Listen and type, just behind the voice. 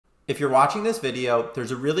If you're watching this video,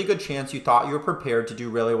 there's a really good chance you thought you were prepared to do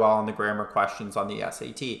really well on the grammar questions on the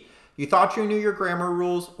SAT. You thought you knew your grammar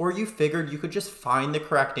rules, or you figured you could just find the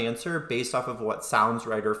correct answer based off of what sounds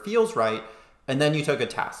right or feels right, and then you took a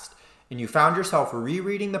test. And you found yourself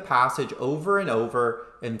rereading the passage over and over,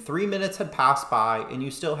 and 3 minutes had passed by, and you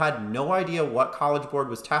still had no idea what College Board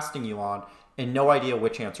was testing you on, and no idea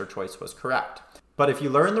which answer choice was correct. But if you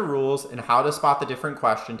learn the rules and how to spot the different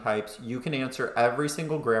question types, you can answer every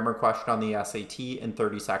single grammar question on the SAT in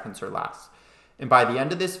 30 seconds or less. And by the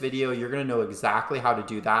end of this video, you're going to know exactly how to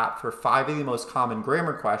do that for 5 of the most common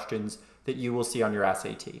grammar questions that you will see on your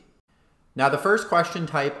SAT. Now, the first question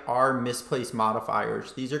type are misplaced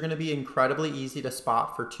modifiers. These are going to be incredibly easy to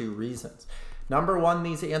spot for 2 reasons. Number 1,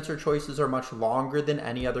 these answer choices are much longer than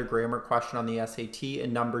any other grammar question on the SAT.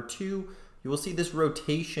 And number 2, you will see this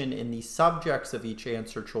rotation in the subjects of each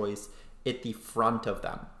answer choice at the front of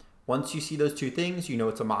them. Once you see those 2 things, you know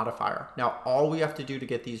it's a modifier. Now, all we have to do to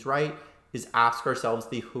get these right is ask ourselves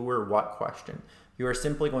the who or what question. You are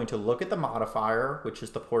simply going to look at the modifier, which is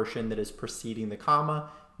the portion that is preceding the comma.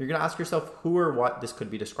 You're going to ask yourself who or what this could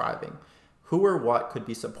be describing. Who or what could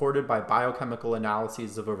be supported by biochemical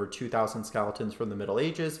analyses of over 2,000 skeletons from the Middle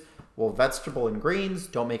Ages? Well, vegetable and grains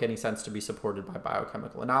don't make any sense to be supported by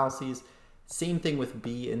biochemical analyses. Same thing with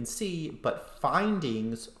B and C, but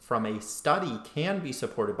findings from a study can be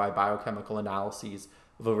supported by biochemical analyses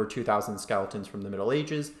of over 2,000 skeletons from the Middle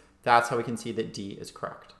Ages. That's how we can see that D is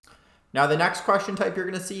correct. Now, the next question type you're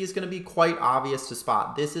going to see is going to be quite obvious to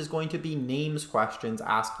spot. This is going to be names questions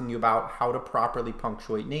asking you about how to properly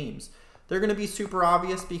punctuate names. They're going to be super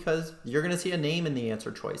obvious because you're going to see a name in the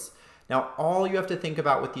answer choice. Now, all you have to think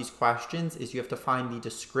about with these questions is you have to find the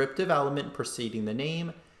descriptive element preceding the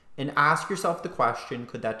name and ask yourself the question,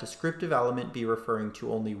 could that descriptive element be referring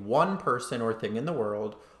to only one person or thing in the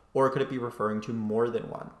world, or could it be referring to more than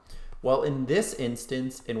one? Well, in this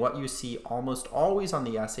instance, in what you see almost always on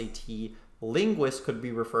the SAT, linguists could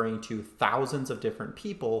be referring to thousands of different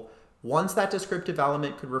people. Once that descriptive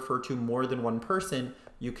element could refer to more than one person,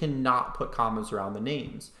 you cannot put commas around the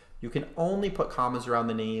names. You can only put commas around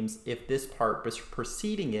the names if this part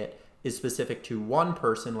preceding it is specific to one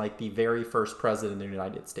person, like the very first president of the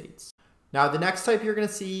United States. Now, the next type you're going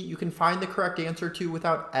to see, you can find the correct answer to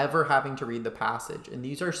without ever having to read the passage. And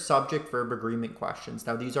these are subject-verb agreement questions.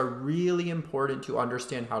 Now, these are really important to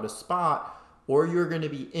understand how to spot, or you're going to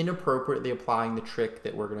be inappropriately applying the trick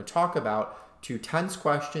that we're going to talk about to tense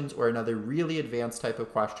questions or another really advanced type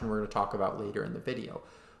of question we're going to talk about later in the video.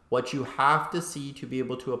 What you have to see to be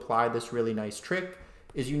able to apply this really nice trick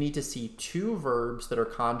is you need to see 2 verbs that are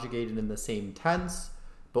conjugated in the same tense,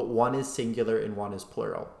 but one is singular and one is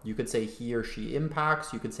plural. You could say he or she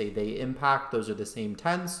impacts, you could say they impact, those are the same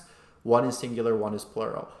tense. One is singular, one is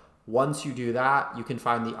plural. Once you do that, you can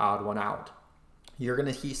find the odd one out. You're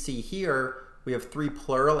going to see here, we have 3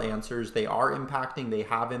 plural answers. They are impacting, they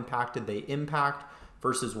have impacted, they impact,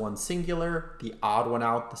 versus one singular. The odd one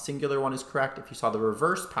out, the singular one is correct. If you saw the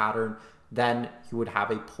reverse pattern, then you would have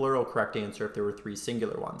a plural correct answer if there were 3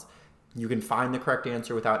 singular ones. You can find the correct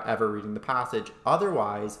answer without ever reading the passage.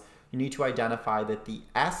 Otherwise, you need to identify that the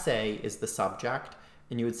essay is the subject,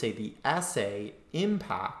 and you would say the essay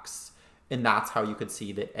impacts, and that's how you could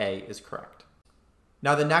see that A is correct.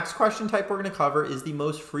 Now, the next question type we're going to cover is the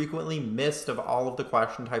most frequently missed of all of the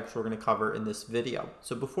question types we're going to cover in this video.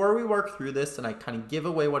 So before we work through this and I kind of give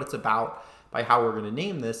away what it's about by how we're going to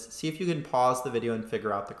name this, see if you can pause the video and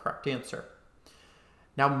figure out the correct answer.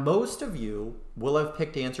 Now, most of you will have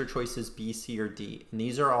picked answer choices B, C, or D, and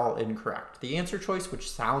these are all incorrect. The answer choice,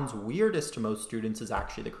 which sounds weirdest to most students, is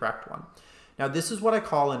actually the correct one. Now, this is what I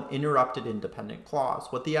call an interrupted independent clause.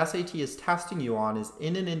 What the SAT is testing you on is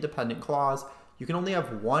in an independent clause, you can only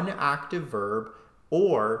have one active verb,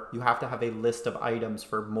 or you have to have a list of items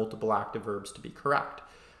for multiple active verbs to be correct.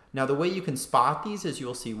 Now, the way you can spot these is you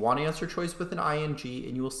will see one answer choice with an ing,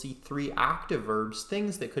 and you will see 3 active verbs,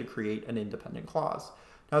 things that could create an independent clause.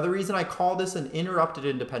 Now, the reason I call this an interrupted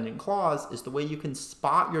independent clause is the way you can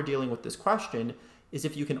spot you're dealing with this question is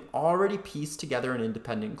if you can already piece together an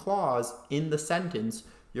independent clause in the sentence,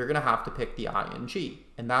 you're going to have to pick the ing.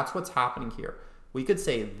 And that's what's happening here. We could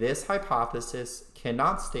say this hypothesis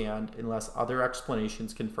cannot stand unless other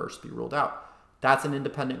explanations can first be ruled out. That's an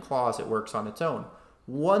independent clause. It works on its own.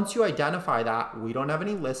 Once you identify that, we don't have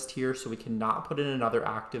any list here, so we cannot put in another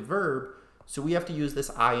active verb. So we have to use this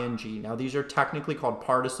ing. Now, these are technically called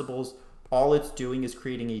participles. All it's doing is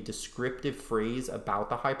creating a descriptive phrase about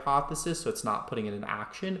the hypothesis, so it's not putting in an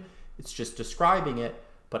action. It's just describing it.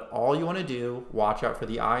 But all you want to do, watch out for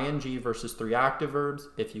the ing versus 3 active verbs.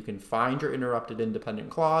 If you can find your interrupted independent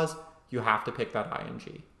clause, you have to pick that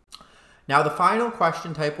ing. Now, the final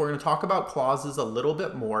question type, we're going to talk about clauses a little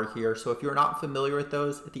bit more here. So if you're not familiar with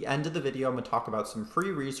those, at the end of the video, I'm going to talk about some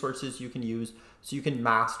free resources you can use so you can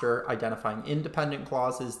master identifying independent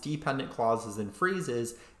clauses, dependent clauses, and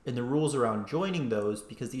phrases, and the rules around joining those,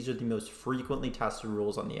 because these are the most frequently tested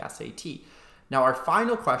rules on the SAT. Now, our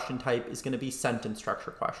final question type is going to be sentence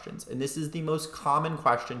structure questions, and this is the most common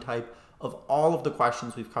question type of all of the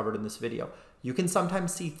questions we've covered in this video. You can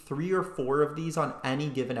sometimes see 3 or 4 of these on any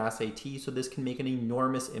given SAT, so this can make an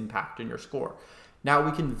enormous impact in your score. Now,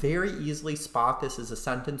 we can very easily spot this as a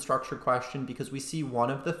sentence structure question because we see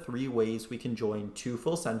one of the 3 ways we can join 2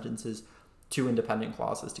 full sentences, 2 independent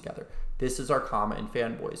clauses together. This is our comma in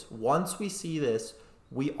fanboys. Once we see this,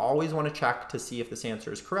 we always want to check to see if this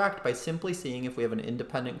answer is correct by simply seeing if we have an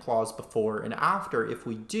independent clause before and after. If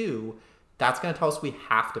we do, that's going to tell us we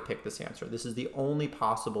have to pick this answer. This is the only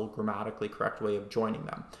possible grammatically correct way of joining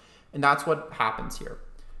them. And that's what happens here.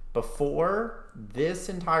 Before, this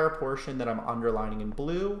entire portion that I'm underlining in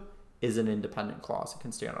blue is an independent clause. It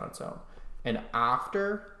can stand on its own. And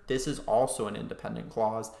after, this is also an independent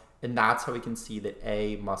clause. And that's how we can see that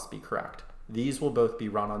A must be correct. These will both be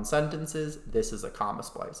run-on sentences. This is a comma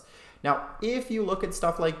splice. Now, if you look at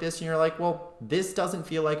stuff like this and you're like, well, this doesn't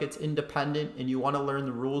feel like it's independent, and you want to learn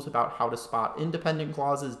the rules about how to spot independent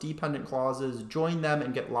clauses, dependent clauses, join them,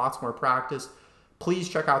 and get lots more practice, please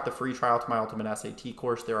check out the free trial to my Ultimate SAT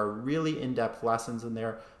course. There are really in-depth lessons in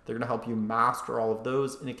there. They're going to help you master all of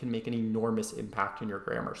those, and it can make an enormous impact in your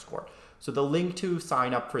grammar score. So the link to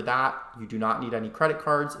sign up for that, you do not need any credit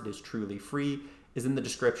cards. It is truly free, is in the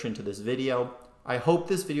description to this video. I hope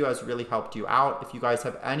this video has really helped you out. If you guys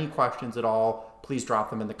have any questions at all, please drop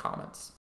them in the comments.